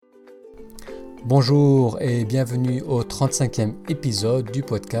Bonjour et bienvenue au 35e épisode du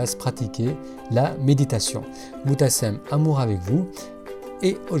podcast Pratiquer la méditation. Moutassem, amour avec vous.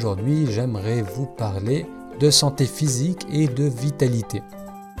 Et aujourd'hui, j'aimerais vous parler de santé physique et de vitalité.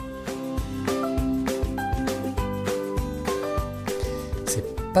 C'est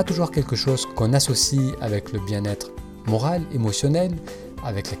pas toujours quelque chose qu'on associe avec le bien-être moral, émotionnel,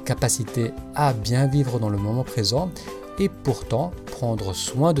 avec la capacité à bien vivre dans le moment présent. Et pourtant, prendre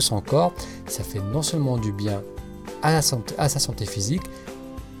soin de son corps, ça fait non seulement du bien à sa santé physique,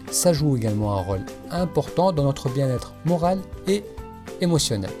 ça joue également un rôle important dans notre bien-être moral et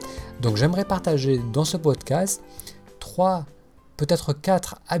émotionnel. Donc j'aimerais partager dans ce podcast 3, peut-être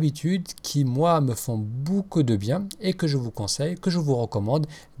 4 habitudes qui, moi, me font beaucoup de bien et que je vous conseille, que je vous recommande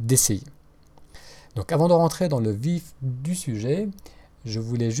d'essayer. Donc avant de rentrer dans le vif du sujet, je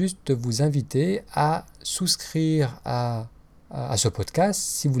voulais juste vous inviter à souscrire à ce podcast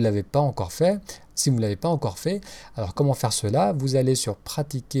si vous ne l'avez pas encore fait. Alors comment faire cela? Vous allez sur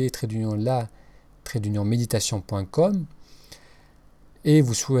pratiquer-la-méditation.com et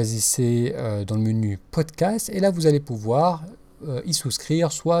vous choisissez dans le menu podcast et là vous allez pouvoir y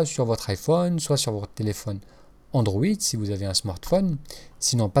souscrire soit sur votre iPhone, soit sur votre téléphone Android si vous avez un smartphone.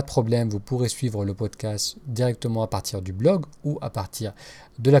 Sinon, pas de problème, vous pourrez suivre le podcast directement à partir du blog ou à partir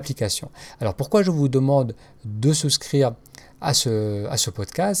de l'application. Alors pourquoi je vous demande de souscrire à ce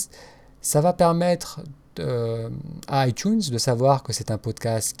podcast? Ça va permettre à iTunes de savoir que c'est un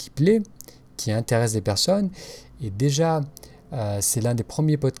podcast qui plaît, qui intéresse des personnes. Et déjà, c'est l'un des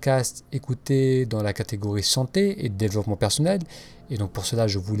premiers podcasts écoutés dans la catégorie santé et développement personnel. Et donc pour cela,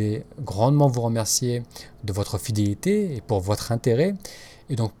 je voulais grandement vous remercier de votre fidélité et pour votre intérêt.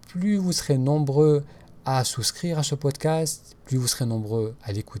 Et donc plus vous serez nombreux à souscrire à ce podcast, plus vous serez nombreux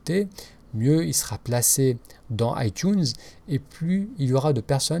à l'écouter, mieux il sera placé dans iTunes et plus il y aura de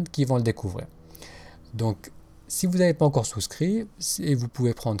personnes qui vont le découvrir. Donc si vous n'avez pas encore souscrit et vous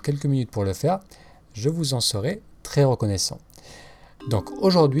pouvez prendre quelques minutes pour le faire, je vous en serai très reconnaissant. Donc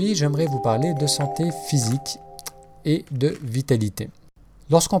aujourd'hui, j'aimerais vous parler de santé physique et de vitalité.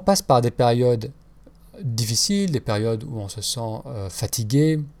 Lorsqu'on passe par des périodes difficiles, des périodes où on se sent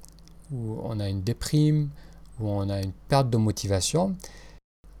fatigué, où on a une déprime, où on a une perte de motivation,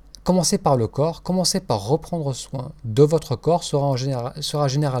 commencez par le corps, commencez par reprendre soin de votre corps sera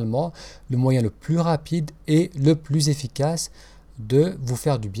généralement le moyen le plus rapide et le plus efficace de vous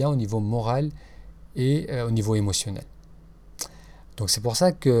faire du bien au niveau moral et au niveau émotionnel. Donc c'est pour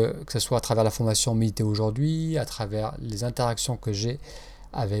ça que ce soit à travers la formation Méditer aujourd'hui, à travers les interactions que j'ai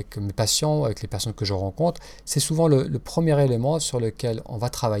avec mes patients, avec les personnes que je rencontre, c'est souvent le premier élément sur lequel on va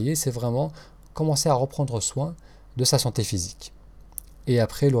travailler, c'est vraiment commencer à reprendre soin de sa santé physique. Et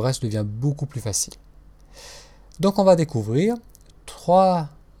après, le reste devient beaucoup plus facile. Donc on va découvrir 3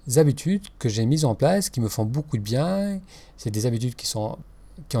 habitudes que j'ai mises en place qui me font beaucoup de bien. C'est des habitudes qui ont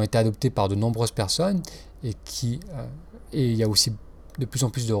été adoptées par de nombreuses personnes et il y a aussi de plus en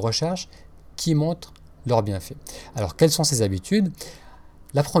plus de recherches qui montrent leurs bienfaits. Alors, quelles sont ces habitudes?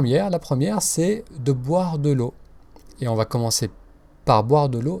 La première, c'est de boire de l'eau. Et on va commencer par boire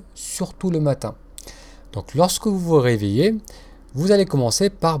de l'eau, surtout le matin. Donc, lorsque vous vous réveillez, vous allez commencer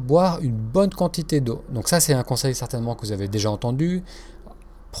par boire une bonne quantité d'eau. Donc ça, c'est un conseil certainement que vous avez déjà entendu.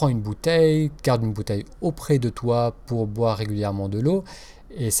 Prends une bouteille, garde une bouteille auprès de toi pour boire régulièrement de l'eau.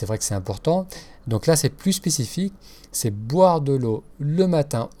 Et c'est vrai que c'est important. Donc là, c'est plus spécifique. C'est boire de l'eau le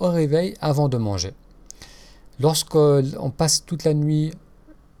matin au réveil avant de manger. Lorsqu'on passe toute la nuit,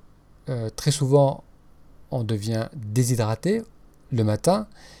 très souvent, on devient déshydraté le matin.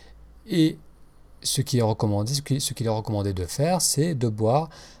 Et ce qu'il est recommandé de faire, c'est de boire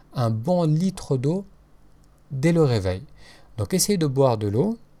un bon litre d'eau dès le réveil. Donc essayez de boire de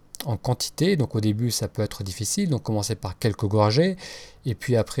l'eau en quantité. Donc au début, ça peut être difficile. Donc commencez par quelques gorgées. Et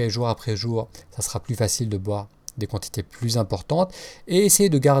puis après, jour après jour, ça sera plus facile de boire des quantités plus importantes. Et essayez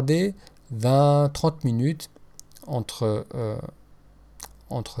de garder 20-30 minutes entre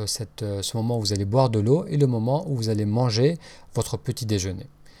ce moment où vous allez boire de l'eau et le moment où vous allez manger votre petit déjeuner.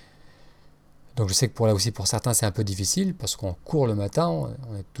 Donc je sais que pour certains, c'est un peu difficile parce qu'on court le matin, on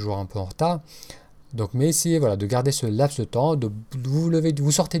est toujours un peu en retard. Donc, mais essayez de garder ce laps de temps, de vous lever,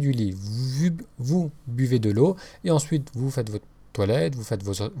 vous sortez du lit, vous buvez de l'eau et ensuite vous faites votre toilette, vous faites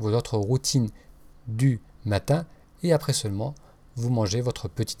vos autres routines du matin et après seulement vous mangez votre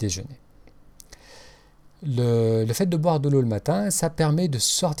petit déjeuner. Le fait de boire de l'eau le matin, ça permet de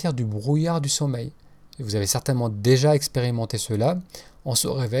sortir du brouillard du sommeil. Et vous avez certainement déjà expérimenté cela. On se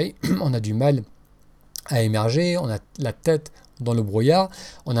réveille, on a du mal à émerger, on a la tête dans le brouillard,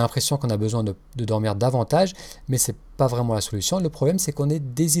 on a l'impression qu'on a besoin de dormir davantage, mais ce n'est pas vraiment la solution. Le problème, c'est qu'on est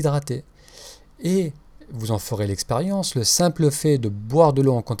déshydraté. Et vous en ferez l'expérience, le simple fait de boire de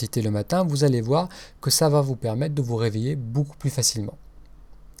l'eau en quantité le matin, vous allez voir que ça va vous permettre de vous réveiller beaucoup plus facilement.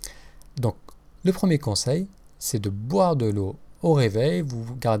 Donc, le premier conseil, c'est de boire de l'eau au réveil.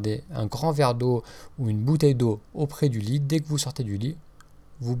 Vous gardez un grand verre d'eau ou une bouteille d'eau auprès du lit. Dès que vous sortez du lit,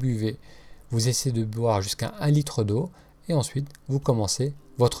 vous buvez. Vous essayez de boire jusqu'à 1 litre d'eau et ensuite, vous commencez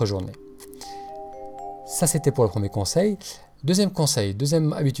votre journée. Ça, c'était pour le premier conseil. Deuxième conseil,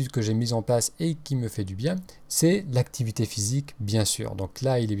 deuxième habitude que j'ai mise en place et qui me fait du bien, c'est l'activité physique, bien sûr. Donc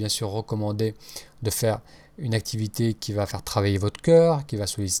là, il est bien sûr recommandé de faire une activité qui va faire travailler votre cœur, qui va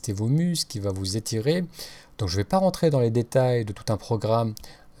solliciter vos muscles, qui va vous étirer. Donc je ne vais pas rentrer dans les détails de tout un programme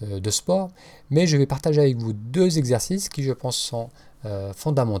de sport, mais je vais partager avec vous 2 exercices qui, je pense, sont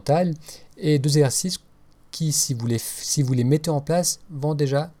fondamentaux et 2 exercices qui, si vous les mettez en place, vont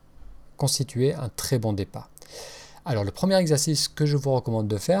déjà constituer un très bon départ. Alors le premier exercice que je vous recommande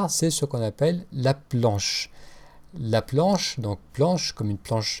de faire, c'est ce qu'on appelle la planche. La planche, donc planche comme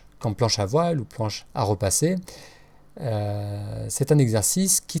planche à voile ou planche à repasser, c'est un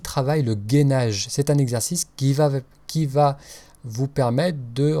exercice qui travaille le gainage. C'est un exercice qui va vous permettre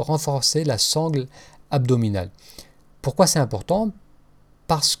de renforcer la sangle abdominale. Pourquoi c'est important?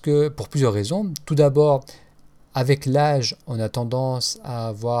 Parce que, pour plusieurs raisons. Tout d'abord, avec l'âge, on a tendance à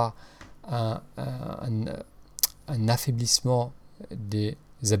avoir un affaiblissement des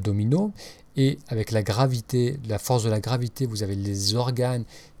abdominaux, et avec la gravité, la force de la gravité, vous avez les organes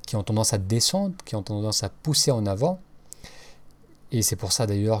qui ont tendance à descendre, qui ont tendance à pousser en avant, et c'est pour ça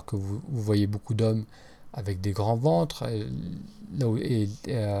d'ailleurs que vous voyez beaucoup d'hommes avec des grands ventres, et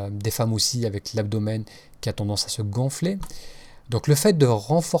des femmes aussi avec l'abdomen qui a tendance à se gonfler. Donc le fait de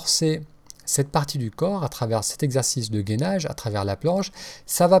renforcer cette partie du corps à travers cet exercice de gainage, à travers la planche,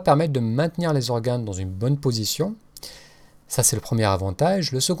 ça va permettre de maintenir les organes dans une bonne position. Ça, c'est le premier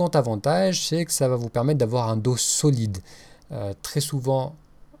avantage. Le second avantage, c'est que ça va vous permettre d'avoir un dos solide. Très souvent,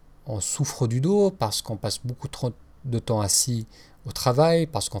 on souffre du dos parce qu'on passe beaucoup trop de temps assis au travail,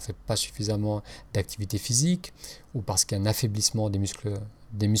 parce qu'on ne fait pas suffisamment d'activité physique ou parce qu'il y a un affaiblissement des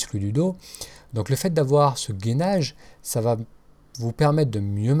muscles du dos. Donc le fait d'avoir ce gainage, ça va vous permettre de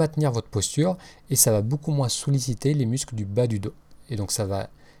mieux maintenir votre posture et ça va beaucoup moins solliciter les muscles du bas du dos. Et donc ça va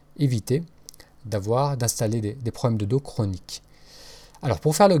éviter d'installer des problèmes de dos chroniques. Alors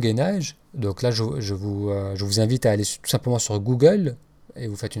pour faire le gainage, donc là je vous invite à aller tout simplement sur Google et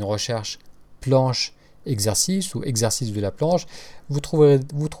vous faites une recherche planche exercice ou exercice de la planche. Vous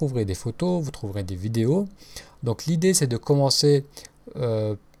trouverez des photos, vous trouverez des vidéos. Donc l'idée c'est de commencer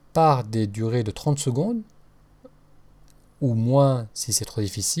par des durées de 30 secondes ou moins si c'est trop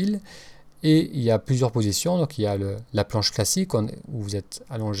difficile. Et il y a plusieurs positions. Donc il y a la planche classique où vous êtes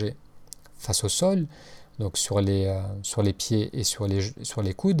allongé face au sol, donc sur les pieds et sur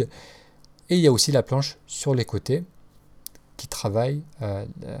les coudes. Et il y a aussi la planche sur les côtés qui travaille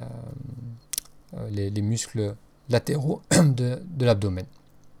les muscles latéraux de l'abdomen.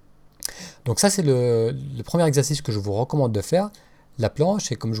 Donc ça c'est le premier exercice que je vous recommande de faire. La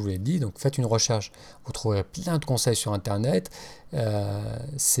planche, et comme je vous l'ai dit, donc faites une recherche, vous trouverez plein de conseils sur internet.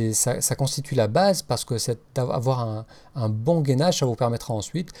 Ça constitue la base parce que avoir un bon gainage, ça vous permettra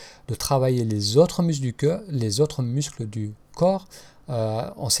ensuite de travailler les autres muscles du cœur, les autres muscles du corps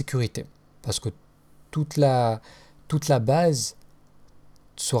en sécurité, parce que toute la base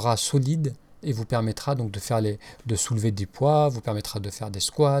sera solide et vous permettra donc de soulever des poids, vous permettra de faire des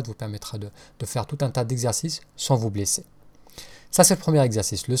squats, vous permettra de faire tout un tas d'exercices sans vous blesser. Ça, c'est le premier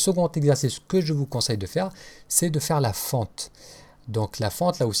exercice. Le second exercice que je vous conseille de faire, c'est de faire la fente. Donc la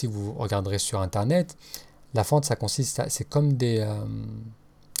fente, là aussi, vous regarderez sur Internet. La fente, ça consiste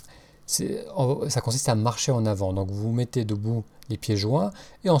à marcher en avant. Donc vous vous mettez debout, les pieds joints,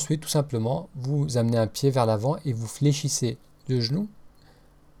 et ensuite, tout simplement, vous amenez un pied vers l'avant et vous fléchissez le genou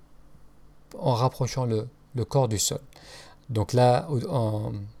en rapprochant le corps du sol. Donc là,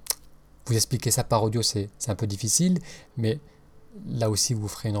 vous expliquer ça par audio, c'est un peu difficile, mais là aussi, vous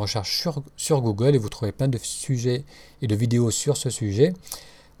ferez une recherche sur Google et vous trouverez plein de sujets et de vidéos sur ce sujet.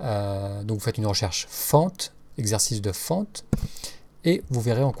 Donc vous faites une recherche fente, exercice de fente, et vous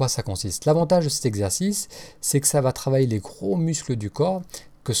verrez en quoi ça consiste. L'avantage de cet exercice, c'est que ça va travailler les gros muscles du corps,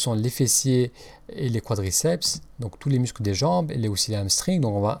 que sont les fessiers et les quadriceps, donc tous les muscles des jambes, et aussi les hamstrings.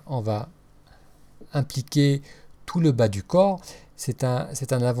 Donc on va impliquer tout le bas du corps. C'est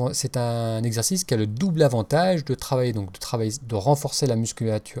un exercice qui a le double avantage de renforcer la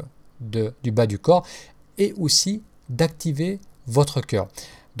musculature du bas du corps et aussi d'activer votre cœur.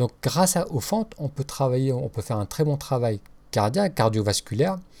 Donc grâce aux fentes, on peut faire un très bon travail cardiaque,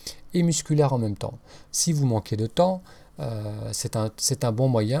 cardiovasculaire et musculaire en même temps. Si vous manquez de temps, c'est un bon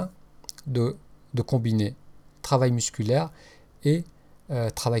moyen de de combiner travail musculaire et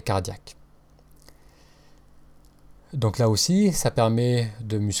travail cardiaque. Donc là aussi, ça permet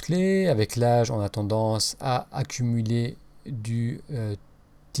de muscler. Avec l'âge, on a tendance à accumuler du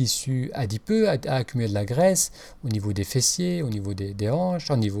tissu adipeux, à accumuler de la graisse au niveau des fessiers, au niveau des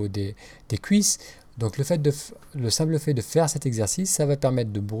hanches, au niveau des cuisses. Donc le simple fait de faire cet exercice, ça va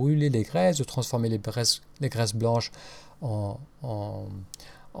permettre de brûler les graisses, de transformer les graisses blanches en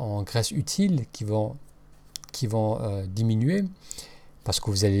graisses utiles qui vont diminuer parce que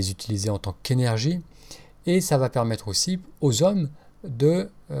vous allez les utiliser en tant qu'énergie. Et ça va permettre aussi aux hommes de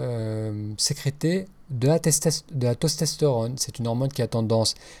sécréter de la testostérone. C'est une hormone qui a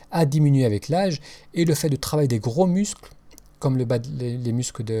tendance à diminuer avec l'âge. Et le fait de travailler des gros muscles, comme les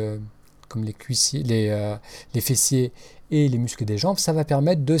muscles comme les cuissiers, les fessiers et les muscles des jambes, ça va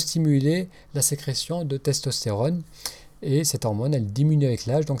permettre de stimuler la sécrétion de testostérone. Et cette hormone, elle diminue avec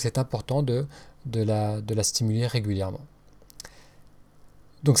l'âge, donc c'est important de la stimuler régulièrement.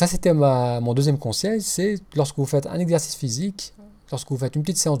 Donc ça, c'était mon deuxième conseil, c'est lorsque vous faites un exercice physique, lorsque vous faites une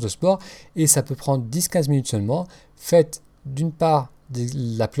petite séance de sport, et ça peut prendre 10-15 minutes seulement, faites d'une part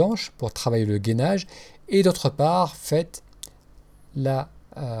la planche pour travailler le gainage, et d'autre part, faites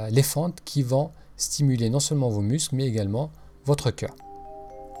les fentes qui vont stimuler non seulement vos muscles, mais également votre cœur.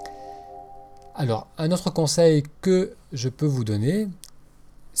 Alors, un autre conseil que je peux vous donner,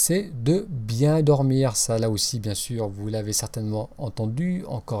 c'est de bien dormir. Ça, là aussi, bien sûr, vous l'avez certainement entendu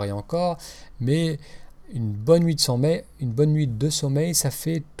encore et encore, mais une bonne nuit de sommeil, ça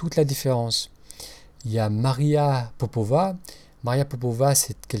fait toute la différence. Il y a Maria Popova. Maria Popova,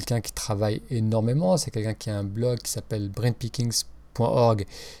 c'est quelqu'un qui travaille énormément. C'est quelqu'un qui a un blog qui s'appelle brainpickings.org,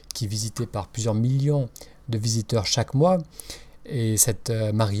 qui est visité par plusieurs millions de visiteurs chaque mois. Et cette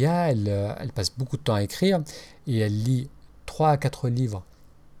Maria, elle passe beaucoup de temps à écrire et elle lit 3 à 4 livres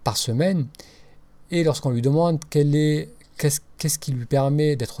par semaine, et lorsqu'on lui demande qu'est-ce qui lui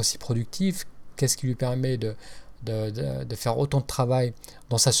permet d'être aussi productif, qu'est-ce qui lui permet de faire autant de travail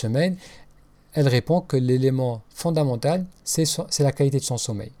dans sa semaine, elle répond que l'élément fondamental, c'est la qualité de son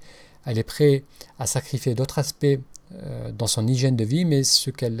sommeil. Elle est prête à sacrifier d'autres aspects dans son hygiène de vie, mais ce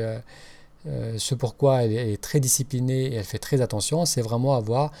pourquoi elle est très disciplinée et elle fait très attention, c'est vraiment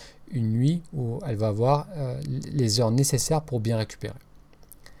avoir une nuit où elle va avoir les heures nécessaires pour bien récupérer.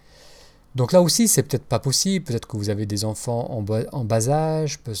 Donc là aussi, c'est peut-être pas possible, peut-être que vous avez des enfants en bas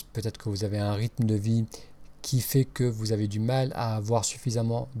âge, peut-être que vous avez un rythme de vie qui fait que vous avez du mal à avoir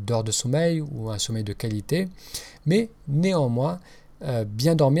suffisamment d'heures de sommeil ou un sommeil de qualité, mais néanmoins,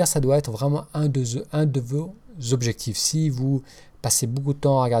 bien dormir, ça doit être vraiment un de vos objectifs. Si vous passez beaucoup de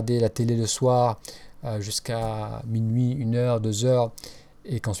temps à regarder la télé le soir jusqu'à minuit, 1h, 2h,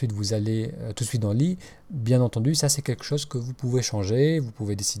 et qu'ensuite vous allez tout de suite dans le lit, bien entendu, ça c'est quelque chose que vous pouvez changer. Vous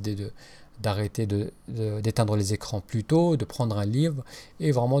pouvez décider d'arrêter d'éteindre les écrans plus tôt, de prendre un livre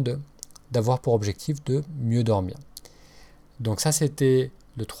et vraiment d'avoir pour objectif de mieux dormir. Donc ça, c'était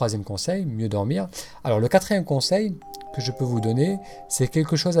le troisième conseil, mieux dormir. Alors le quatrième conseil que je peux vous donner, c'est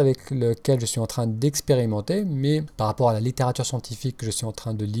quelque chose avec lequel je suis en train d'expérimenter, mais par rapport à la littérature scientifique que je suis en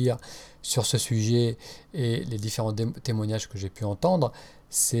train de lire sur ce sujet et les différents témoignages que j'ai pu entendre,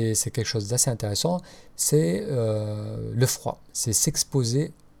 c'est quelque chose d'assez intéressant, c'est le froid, c'est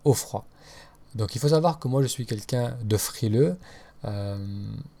s'exposer au froid. Donc il faut savoir que moi je suis quelqu'un de frileux, je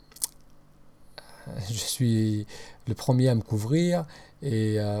suis le premier à me couvrir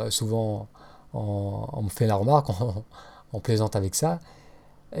et souvent on me fait la remarque, on plaisante avec ça.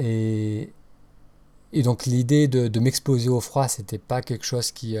 Et donc l'idée de m'exposer au froid, c'était pas quelque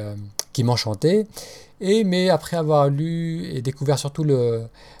chose qui m'enchantait. Mais après avoir lu et découvert surtout le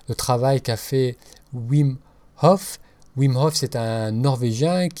travail qu'a fait Wim Hof, c'est un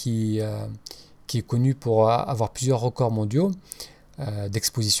Norvégien qui est connu pour avoir plusieurs records mondiaux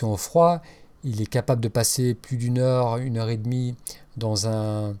d'exposition au froid. Il est capable de passer plus d'1 heure, 1h30 dans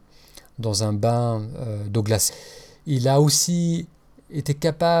un bain d'eau glacée. Il a aussi été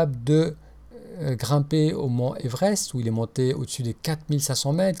capable de grimper au mont Everest, où il est monté au-dessus des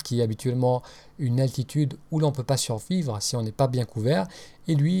 4500 mètres, qui est habituellement une altitude où l'on ne peut pas survivre si on n'est pas bien couvert.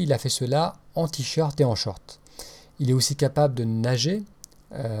 Et lui, il a fait cela en t-shirt et en short. Il est aussi capable de nager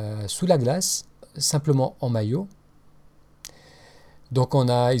sous la glace, simplement en maillot. Donc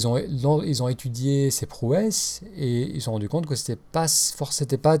ils ont étudié ses prouesses et ils se sont rendus compte que c'était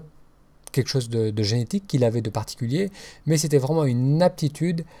pas quelque chose de génétique qu'il avait de particulier, mais c'était vraiment une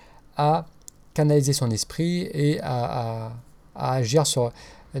aptitude à canaliser son esprit et à agir sur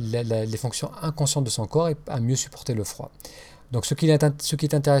les fonctions inconscientes de son corps et à mieux supporter le froid. Donc ce qui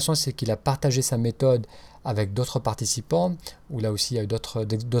est intéressant, c'est qu'il a partagé sa méthode avec d'autres participants, où là aussi il y a eu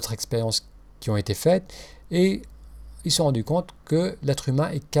d'autres expériences qui ont été faites et ils se sont rendus compte que l'être humain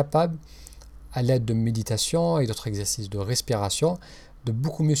est capable, à l'aide de méditation et d'autres exercices de respiration, de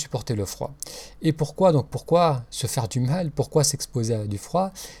beaucoup mieux supporter le froid. Et pourquoi se faire du mal? Pourquoi s'exposer à du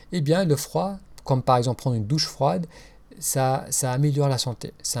froid? Eh bien, le froid, comme par exemple prendre une douche froide, ça améliore la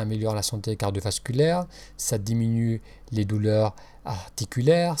santé. Ça améliore la santé cardiovasculaire, ça diminue les douleurs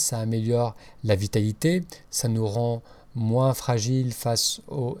articulaires, ça améliore la vitalité, ça nous rend moins fragiles face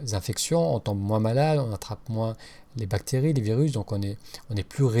aux infections, on tombe moins malade, on attrape moins les bactéries, les virus, donc on est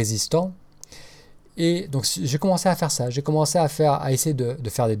plus résistant. Et donc j'ai commencé à faire ça, j'ai commencé à essayer de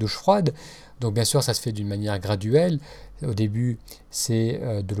faire des douches froides. Donc bien sûr ça se fait d'une manière graduelle. Au début c'est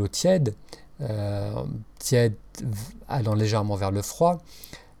de l'eau tiède, tiède allant légèrement vers le froid.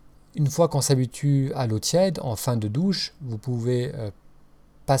 Une fois qu'on s'habitue à l'eau tiède, en fin de douche, vous pouvez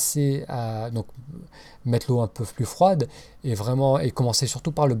passer à donc mettre l'eau un peu plus froide et commencer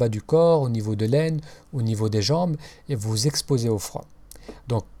surtout par le bas du corps, au niveau de l'aine, au niveau des jambes et vous exposer au froid.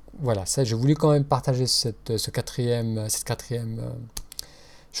 Donc voilà, ça, je voulais quand même partager cette quatrième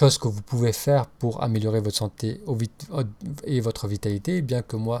chose que vous pouvez faire pour améliorer votre santé et votre vitalité, bien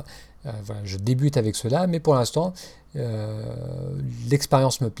que moi, je débute avec cela, mais pour l'instant,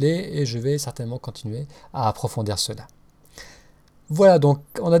 l'expérience me plaît et je vais certainement continuer à approfondir cela. Voilà, donc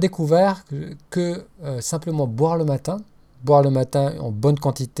on a découvert que simplement boire le matin en bonne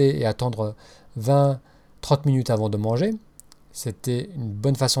quantité et attendre 20-30 minutes avant de manger, c'était une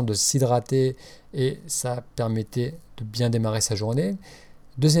bonne façon de s'hydrater et ça permettait de bien démarrer sa journée.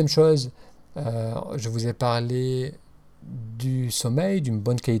 Deuxième chose, je vous ai parlé du sommeil, d'une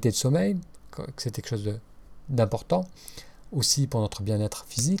bonne qualité de sommeil, que c'était quelque chose d'important, aussi pour notre bien-être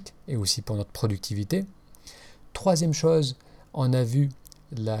physique et aussi pour notre productivité. Troisième chose, on a vu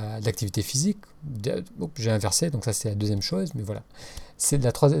l'activité physique. J'ai inversé, donc ça c'est la deuxième chose, mais voilà. C'est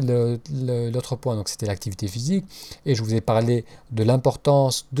l'autre point, donc c'était l'activité physique, et je vous ai parlé de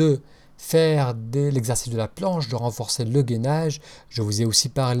l'importance de faire l'exercice de la planche, de renforcer le gainage. Je vous ai aussi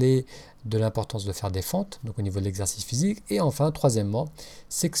parlé de l'importance de faire des fentes, donc au niveau de l'exercice physique, et enfin, troisièmement,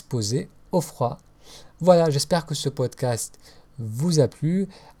 s'exposer au froid. Voilà, j'espère que ce podcast vous a plu.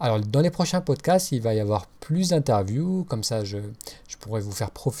 Alors, dans les prochains podcasts, il va y avoir plus d'interviews, comme ça je pourrai vous faire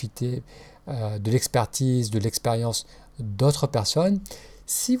profiter de l'expertise, de l'expérience d'autres personnes.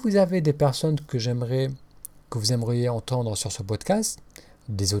 Si vous avez des personnes que vous aimeriez entendre sur ce podcast,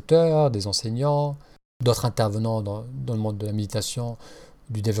 des auteurs, des enseignants, d'autres intervenants dans le monde de la méditation,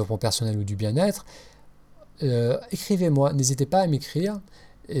 du développement personnel ou du bien-être, écrivez-moi, n'hésitez pas à m'écrire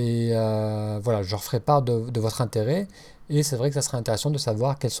et voilà, je leur ferai part de votre intérêt et c'est vrai que ça serait intéressant de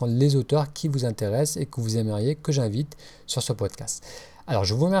savoir quels sont les auteurs qui vous intéressent et que vous aimeriez que j'invite sur ce podcast. Alors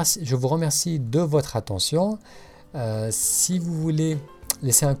je vous remercie de votre attention. Si vous voulez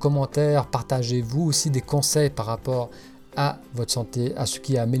laisser un commentaire, partagez vous aussi des conseils par rapport à votre santé, à ce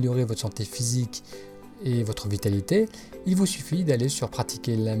qui a amélioré votre santé physique et votre vitalité, il vous suffit d'aller sur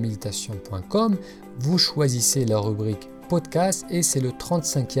pratiquerlaméditation.com, vous choisissez la rubrique podcast et c'est le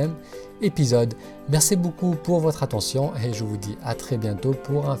 35e épisode. Merci beaucoup pour votre attention et je vous dis à très bientôt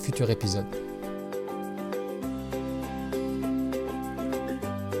pour un futur épisode.